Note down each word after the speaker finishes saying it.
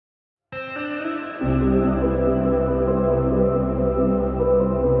This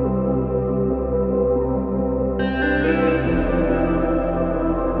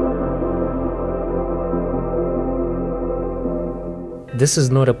is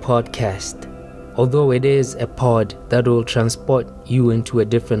not a podcast, although it is a pod that will transport you into a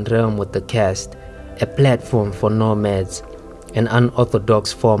different realm with the cast, a platform for nomads, an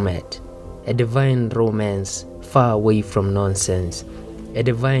unorthodox format, a divine romance far away from nonsense, a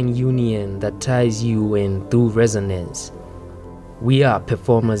divine union that ties you in through resonance. We are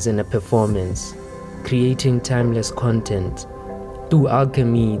performers in a performance, creating timeless content. Through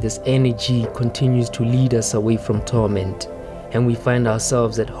alchemy, this energy continues to lead us away from torment, and we find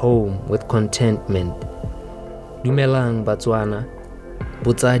ourselves at home with contentment. Dumelang Batswana,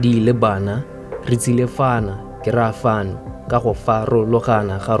 Botsadi le bana, re tsile fana, ke ra fano, ka go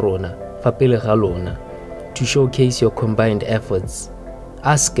farologana ga rona, fa pele ga lona, to showcase your combined efforts.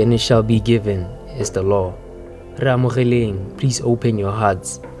 Ask and it shall be given is the law. Re amogeleng, please open your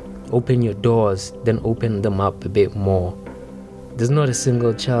hearts, open your doors, then open them up a bit more. There's not a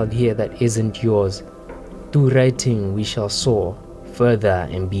single child here that isn't yours. Through writing, we shall soar further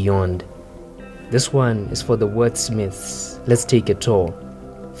and beyond. This one is for the wordsmiths. Let's take a tour.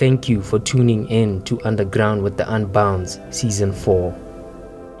 Thank you for tuning in to Underground with the Unbounds, Season 4.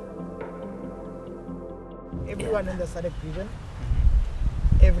 Everyone in the SADC region,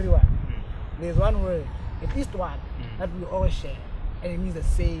 everyone. There's one word, at least one, that we all share, and it means the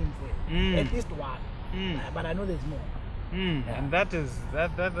same thing. At least one. But I know there's more. Yeah. And that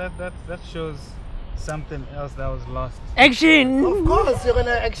shows something else that was lost. Action! Of course, you're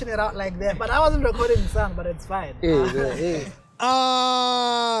gonna action it out like that. But I wasn't recording the song, but it's fine.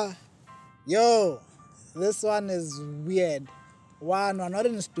 Yo, this one is weird. One, we're not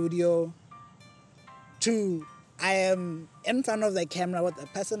in the studio. Two, I am in front of the camera with the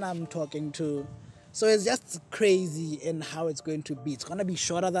person I'm talking to. So it's just crazy in how it's going to be. It's gonna be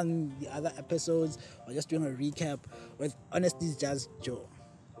shorter than the other episodes. We're just doing a recap with honestly just Joe.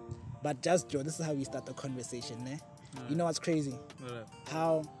 But just Joe, this is how we start the conversation, eh? You know what's crazy?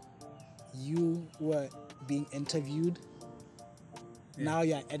 How you were being interviewed, now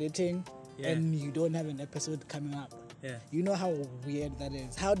you're editing, and you don't have an episode coming up. You know how weird that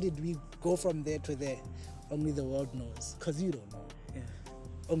is. How did we go from there to there? Only the world knows, because you don't know.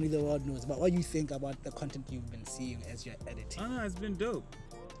 Only the world knows. But what do you think about the content you've been seeing as you're editing? It's been dope.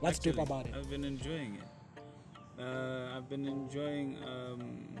 What's dope about it? I've been enjoying it. I've been enjoying.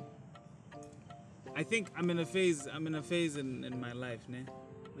 I think I'm in a phase in my life,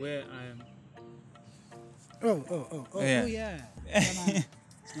 where I'm. Yeah.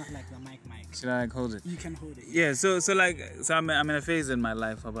 It's not like the mic. Should I hold it? You can hold it. Yeah. So I'm in a phase in my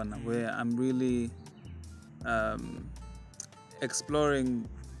life, Habana, where I'm really exploring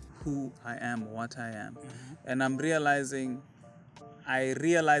who I am, what I am, and I realize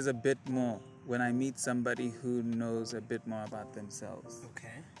a bit more when I meet somebody who knows a bit more about themselves. Okay.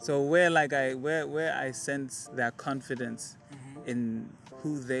 So where I sense their confidence in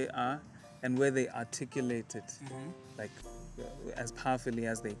who they are and where they articulate it like as powerfully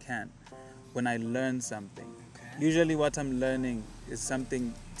as they can. When I learn something, usually what I'm learning is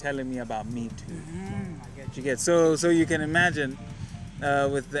something telling me about me too. You get so you can imagine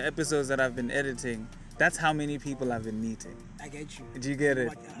with the episodes that I've been editing, that's how many people I've been meeting. I get you. Do you get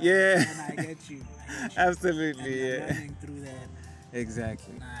it? I get you. Absolutely, Learning through that.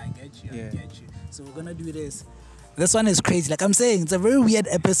 Exactly. I get you. So we're gonna do this. This one is crazy. Like I'm saying, it's a very weird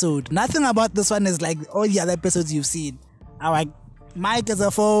episode. Nothing about this one is like all the other episodes you've seen. Our mic is a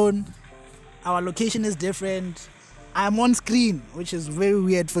phone. Our location is different. I'm on screen, which is very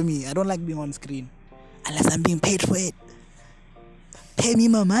weird for me. I don't like being on screen unless I'm being paid for it. Pay me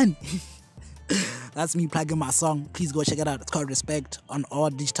my man. That's me plugging my song. Please go check it out. It's called Respect on all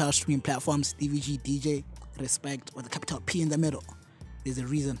digital streaming platforms. Stevie G DJ. Respect with a capital P in the middle. There's a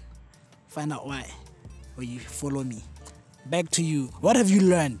reason. Find out why. Or you follow me. Back to you. What have you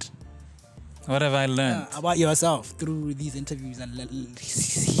learned? What have I learned? About yourself through these interviews and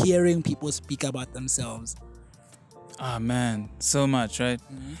hearing people speak about themselves. Ah, man, so much, right?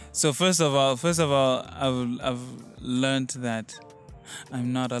 So first of all, I've learned that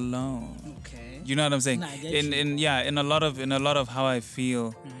I'm not alone. Okay. You know what I'm saying? Nah, I get you. In a lot of how I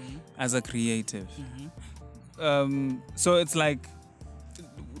feel as a creative. So it's like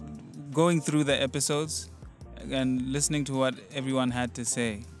going through the episodes and listening to what everyone had to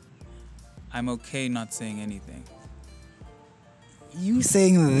say. I'm okay not saying anything. You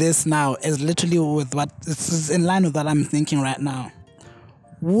saying this now is literally with what is in line with what I'm thinking right now.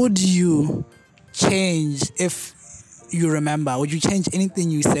 Would you change if you remember? Would you change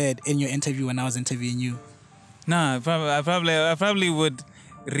anything you said in your interview when I was interviewing you? No, I probably would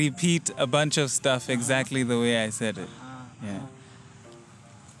repeat a bunch of stuff exactly the way I said it. Yeah.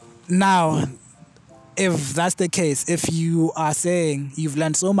 Now, if that's the case, if you are saying you've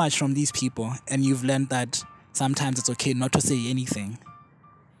learned so much from these people and you've learned that sometimes it's okay not to say anything,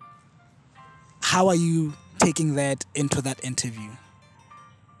 how are you taking that into that interview?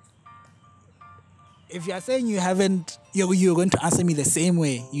 If you're saying you're going to answer me the same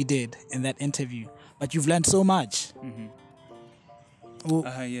way you did in that interview, but you've learned so much.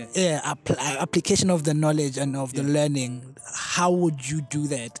 Application of the knowledge and of the learning. How would you do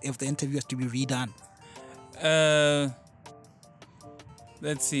that if the interview has to be redone?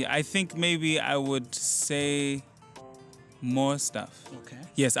 Let's see. I think maybe I would say more stuff. Okay.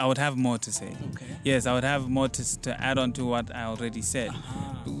 Yes, I would have more to say. Okay. Yes, I would have more to add on to what I already said.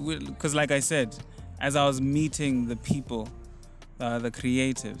 Because like I said, as I was meeting the people, the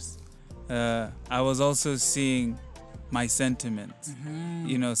creatives, I was also seeing my sentiments.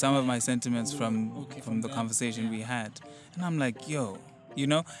 You know, some of my sentiments from the conversation we had. And I'm like, yo, you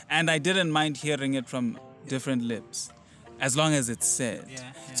know, and I didn't mind hearing it from different lips, as long as it's said.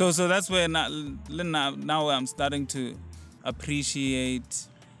 So that's where now I'm starting to appreciate.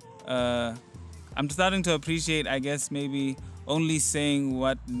 I guess, maybe only saying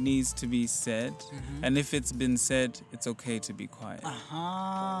what needs to be said, and if it's been said, it's okay to be quiet.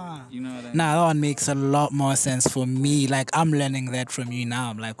 You know what I mean? Now that one makes a lot more sense for me. Like, I'm learning that from you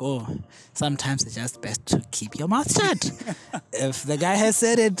now. I'm like, oh, sometimes it's just best to keep your mouth shut. If the guy has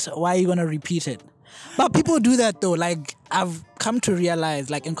said it, why are you gonna repeat it? But people do that though. Like, I've come to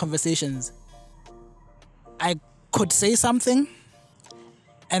realize, like, in conversations, I could say something,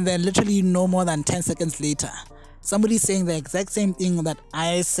 and then literally no more than 10 seconds later, somebody's saying the exact same thing that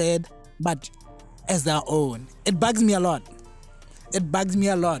I said, but as their own. It bugs me a lot.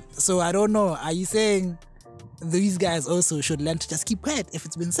 So I don't know. Are you saying these guys also should learn to just keep quiet if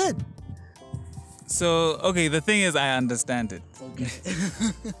it's been said? So, okay, the thing is, I understand it. Okay.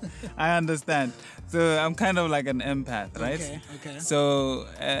 I understand. So I'm kind of like an empath, right? Okay. So,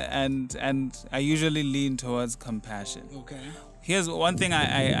 and I usually lean towards compassion. Okay. Here's one thing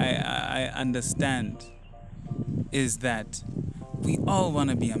I understand is that we all want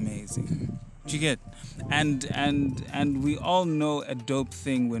to be amazing. Do you get? And we all know a dope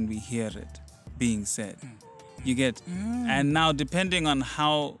thing when we hear it being said. You get? And now, depending on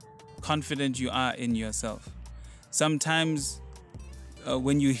how confident you are in yourself, sometimes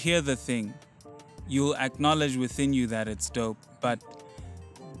when you hear the thing, you'll acknowledge within you that it's dope, but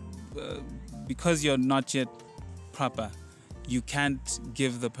because you're not yet proper, you can't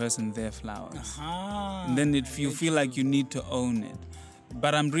give the person their flowers. And then you feel like you need to own it.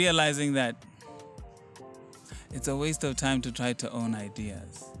 But I'm realizing that it's a waste of time to try to own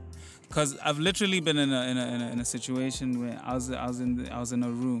ideas. Because I've literally been in a situation where I was in a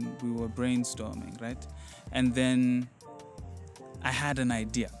room, we were brainstorming, right? And then I had an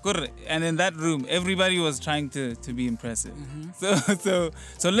idea. And in that room, everybody was trying to be impressive. So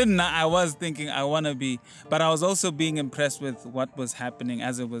Linda, I was thinking I want to be, but I was also being impressed with what was happening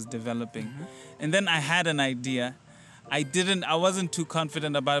as it was developing. And then I had an idea. I wasn't too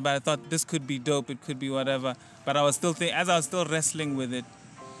confident about it, but I thought this could be dope, it could be whatever. But I was still as I was still wrestling with it,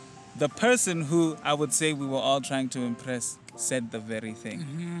 the person who I would say we were all trying to impress said the very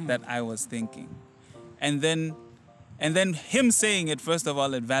thing that I was thinking. And then him saying it, first of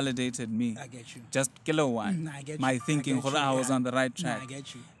all, it validated me. I get you. Just kilo one. I get you. My thinking, I was on the right track. I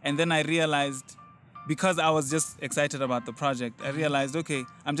get you. And then I realized, because I was just excited about the project, I realized, okay,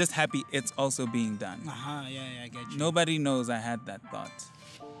 I'm just happy it's also being done. I get you. Nobody knows I had that thought,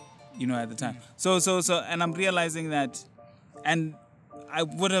 at the time. So, and I'm realizing that, and I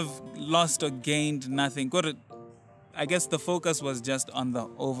would have lost or gained nothing. I guess the focus was just on the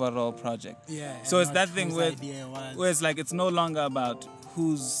overall project. So it's that thing where it's like, it's no longer about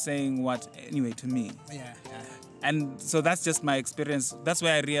who's saying what, anyway, to me. And so that's just my experience. That's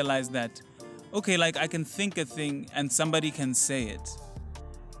where I realized that, okay, like, I can think a thing and somebody can say it.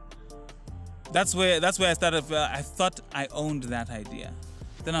 That's where I started. I thought I owned that idea.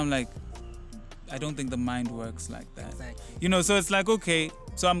 Then I'm like, I don't think the mind works like that. Exactly. So it's like, okay,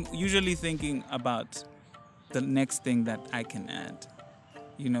 so I'm usually thinking about the next thing that I can add.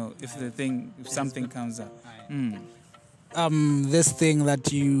 If something comes up. This thing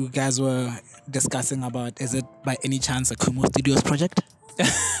that you guys were discussing about, is it by any chance a Kumo Studios project?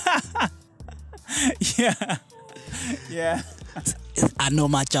 Yeah. I know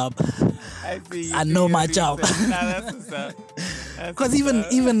my job. I see. I know my job. That's what's up. Because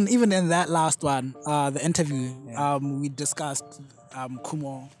even in that last one, the interview, we discussed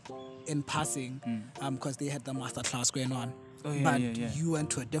Kumo in passing, because they had the masterclass going on. Oh, yeah, but yeah. you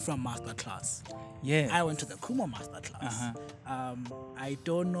went to a different masterclass. Yeah. I went to the Kumo masterclass. I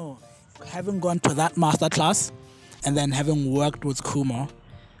don't know, having gone to that masterclass and then having worked with Kumo,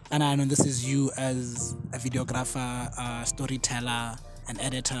 and I know this is you as a videographer, storyteller, and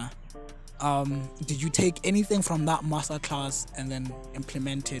editor. Did you take anything from that masterclass and then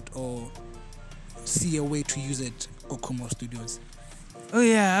implement it or see a way to use it for Kumo Studios? Oh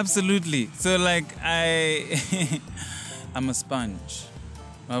yeah, absolutely. So like I'm a sponge.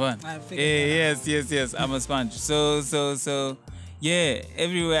 Yes. I'm a sponge. So yeah,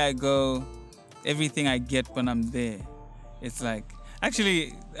 everywhere I go, everything I get when I'm there, it's like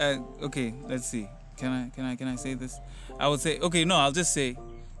actually okay, let's see. Can I say this? I would say I'll just say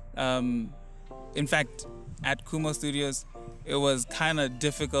in fact at Kumo Studios it was kind of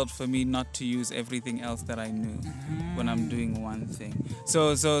difficult for me not to use everything else that I knew when I'm doing one thing.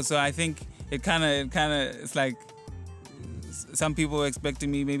 So I think it kind of it's like some people were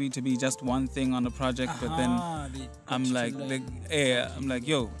expecting me maybe to be just one thing on a project, but then I'm like,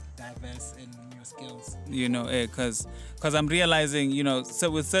 yo, diverse in your skills. You know, because I'm realizing,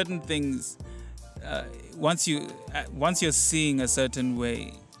 so with certain things, once you're seeing a certain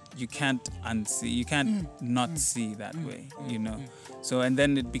way, you can't unsee, you can't not see that way, So and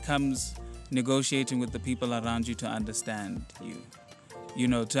then it becomes negotiating with the people around you to understand you,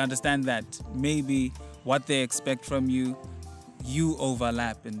 to understand that maybe what they expect from you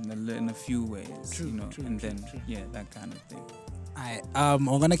overlap in a few ways, that kind of thing.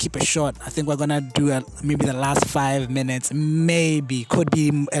 We're gonna keep it short. I think we're gonna do maybe the last 5 minutes. Maybe could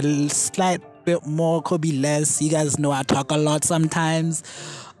be a slight bit more, could be less. You guys know I talk a lot sometimes.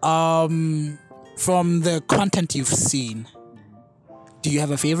 From the content you've seen, do you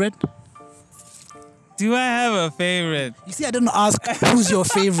have a favorite? Do I have a favorite? You see, I didn't ask who's your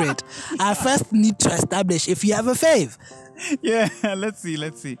favorite. I first need to establish if you have a fave. Yeah, let's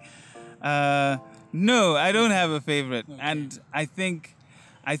see. No, I don't have a favorite. Okay. And I think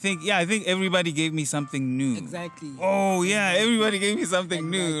everybody gave me something new. Exactly. Oh, yeah, everybody gave me something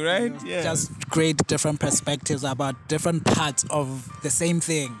new, right? Yeah. Just great different perspectives about different parts of the same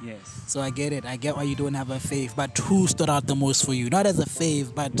thing. Yes. So I get it. I get why you don't have a fave. But who stood out the most for you? Not as a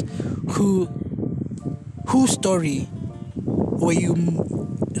fave, but whose story were you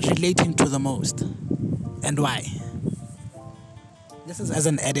relating to the most? And why? This is as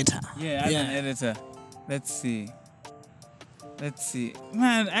an editor. Yeah, as an editor. Let's see.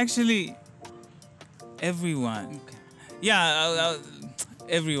 Man, actually, everyone. Okay. Yeah,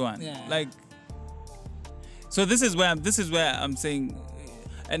 everyone. Yeah. Like, so this is where I'm saying,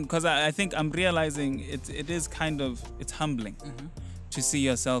 and because I think I'm realizing it is kind of, it's humbling to see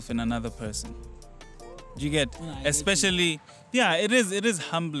yourself in another person. Do you get? Especially, it is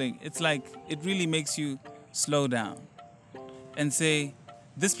humbling. It's like, it really makes you slow down and say,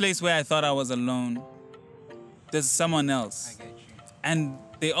 this place where I thought I was alone, there's someone else. I get you. And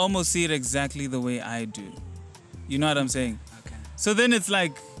they almost see it exactly the way I do. You know what I'm saying? Okay. So then it's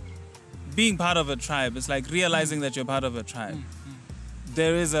like being part of a tribe. It's like realizing that you're part of a tribe.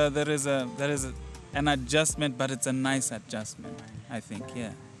 There is an adjustment, but it's a nice adjustment, I think,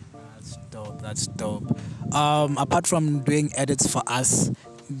 yeah. That's dope. Apart from doing edits for us,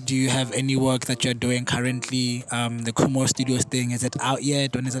 do you have any work that you're doing currently? The Kumo Studios thing, is it out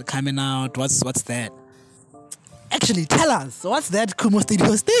yet? When is it coming out? What's that? Actually, tell us, what's that Kumo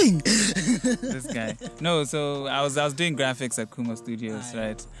Studios thing? This guy. No, so I was doing graphics at Kumo Studios,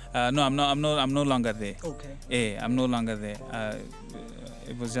 right? No, I'm no longer there. Okay. Yeah, I'm no longer there.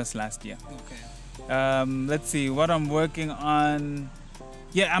 It was just last year. Okay. Let's see what I'm working on.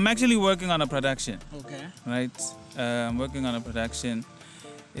 Yeah, I'm actually working on a production. Okay. Right. I'm working on a production.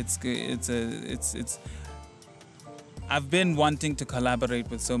 It's I've been wanting to collaborate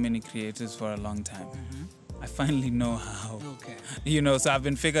with so many creators for a long time. I finally know how. Okay. So I've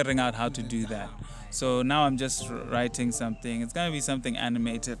been figuring out how to do that. So now I'm just writing something. It's gonna be something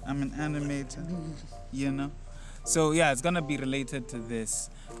animated. I'm an animator, So yeah, it's gonna be related to this.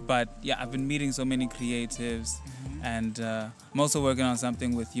 But yeah, I've been meeting so many creatives, and I'm also working on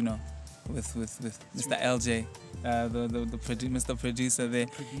something with with Mr. LJ, Mr. Producer there.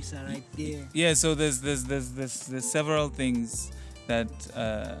 Producer right there. Yeah, so there's several things that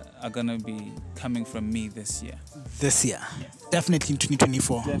are gonna be coming from me this year. This year, yes. Definitely in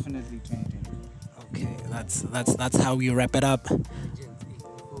 2024. Definitely 2024. Okay, that's how we wrap it up.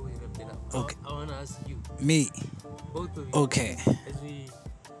 Before we wrap it up, okay. I wanna ask you. Me. Both of you. Okay. As we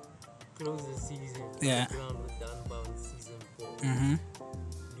close the season, yeah. ground with the Unbound season 4. Mm-hmm.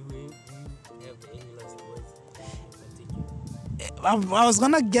 Do you have any last words? I was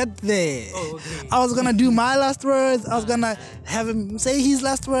gonna get there. Oh, okay. I was gonna do my last words. I was gonna have him say his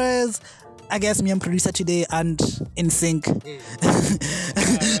last words. I guess me and producer today aren't in sync. But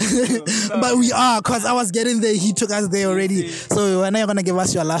we are, because I was getting there. He took us there already. So when you're gonna give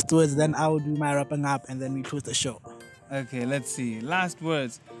us your last words, then I will do my wrapping up and then we close the show. Okay, let's see. Last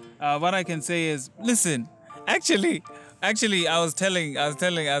words. What I can say is, listen. Actually, I was telling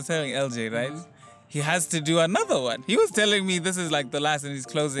LJ, right? He has to do another one. He was telling me this is like the last and he's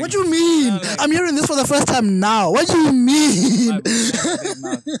closing. What do you mean? I'm hearing this for the first time now. What do you mean?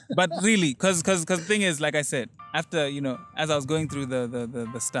 But really, because the thing is, like I said, after, as I was going through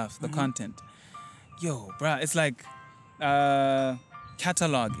the stuff, the content, yo, bruh, it's like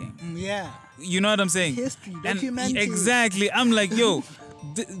cataloging. Yeah. You know what I'm saying? History, and documenting. exactly. I'm like, yo,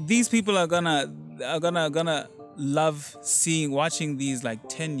 these people are gonna love watching these like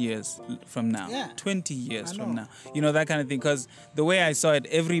 10 years from now, 20 years from now, that kind of thing. Because the way I saw it,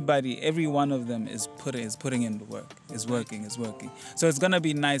 every one of them is putting in the work, is working. So it's gonna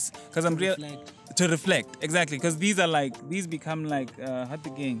be nice because I'm real to reflect, exactly. Because these become like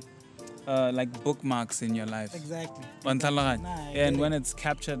like bookmarks in your life, Exactly. And when it's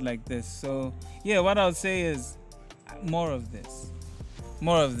captured like this, so yeah, what I would say is more of this,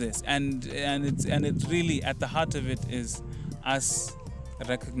 and it's really at the heart of it is us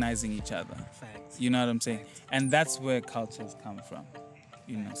recognizing each other. Facts. You know what I'm saying? And that's where cultures come from.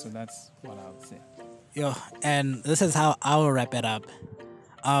 So that's what I would say. Yo, and this is how I will wrap it up.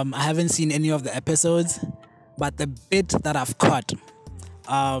 I haven't seen any of the episodes, but the bit that I've caught,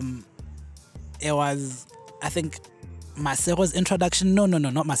 it was, I think, Masero's introduction. No,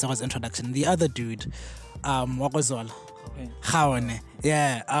 not Masero's introduction. The other dude, Wakozol. Khaone.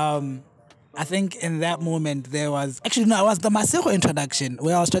 Yeah. I think in that moment there was it was the Masero introduction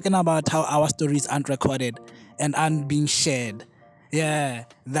where I was talking about how our stories aren't recorded and aren't being shared. Yeah.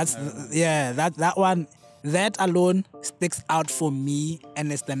 That one. That alone sticks out for me,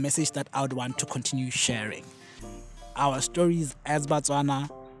 and it's the message that I would want to continue sharing. Our stories as Botswana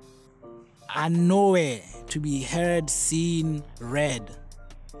are nowhere to be heard, seen, read.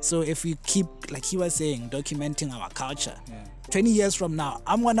 So if we keep, like he was saying, documenting our culture, 20 years from now,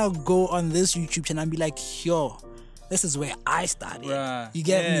 I'm gonna go on this YouTube channel and be like, yo, this is where I started. You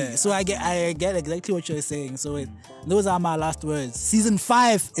get me? So I get exactly what you're saying. So those are my last words. Season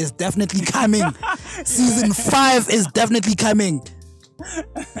 5 is definitely coming. Season 5 is definitely coming.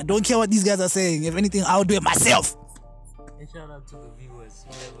 I don't care what these guys are saying. If anything, I'll do it myself. And shout out to the viewers.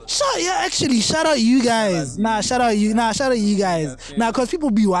 Shout out you guys. Shout out you guys. Because people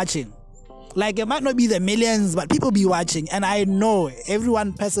be watching. Like, it might not be the millions, but people be watching. And I know every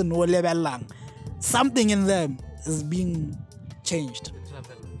one person will level long. Something in them is being changed.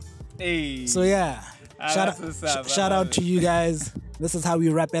 Hey. So yeah, shout out to you guys. This is how we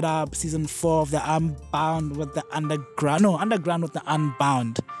wrap it up. Season 4 of the Unbound with the Underground. No, Underground with the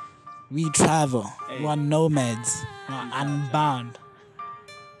Unbound. We travel. Hey. We're nomads. We're unbound.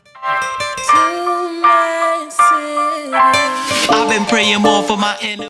 I've been praying more for my enemy.